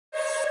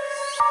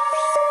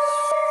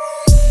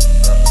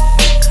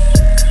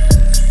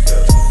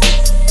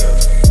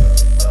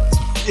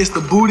It's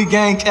the booty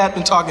gang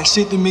captain talking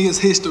shit to me is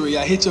history.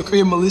 I hit your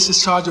crib,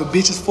 malicious charge your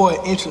bitches for an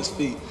entrance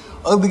fee.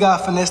 Ugly guy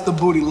finesse the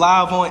booty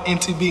live on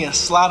MTV and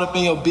slide up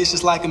in your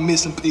bitches like a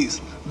missing piece.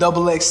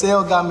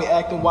 XXL got me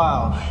acting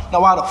wild.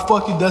 Now why the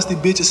fuck you dusty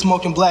bitches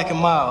smoking Black and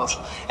Miles?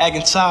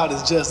 Acting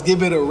childish, just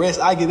give it a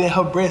rest. I get in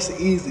her breast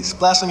easy.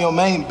 Splash on your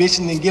main bitch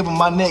and then give her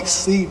my next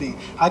CD.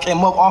 I came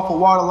up off of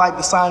water like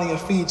the signing in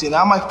Fiji. And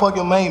I might fuck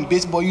your main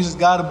bitch, boy, you just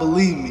gotta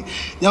believe me.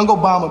 Young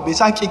Obama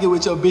bitch, I kick it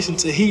with your bitch in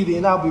Tahiti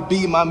and I'll be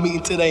beating my meat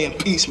until they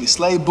impeach me.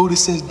 Slave booty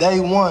since day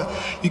one,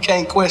 you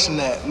can't question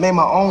that. Made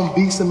my own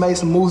beats and made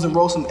some moves and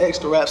wrote some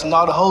extra raps. And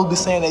all the hoes be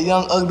saying that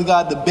young ugly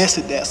guy the best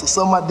at that. So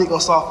suck my dick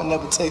on soft and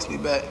never text me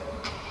back.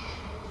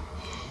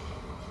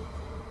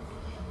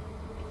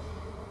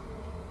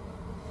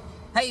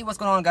 Hey, what's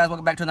going on, guys?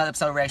 Welcome back to another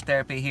episode of Reaction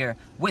Therapy here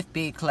with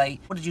Big Clay.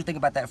 What did you think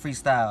about that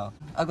freestyle?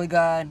 Ugly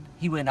God,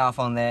 he went off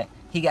on that.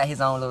 He got his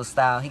own little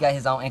style. He got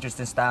his own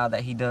interesting style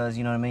that he does,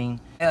 you know what I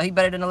mean? Yeah, he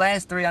better than the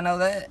last three, I know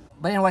that.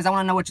 But anyways, I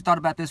want to know what you thought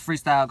about this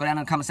freestyle. Go down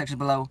in the comment section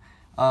below.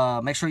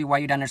 Make sure while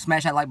you're down there,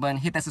 smash that like button,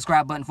 hit that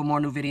subscribe button for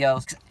more new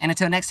videos. And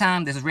until next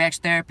time, this is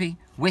Reaction Therapy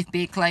with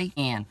Big Clay,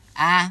 and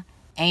I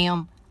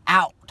am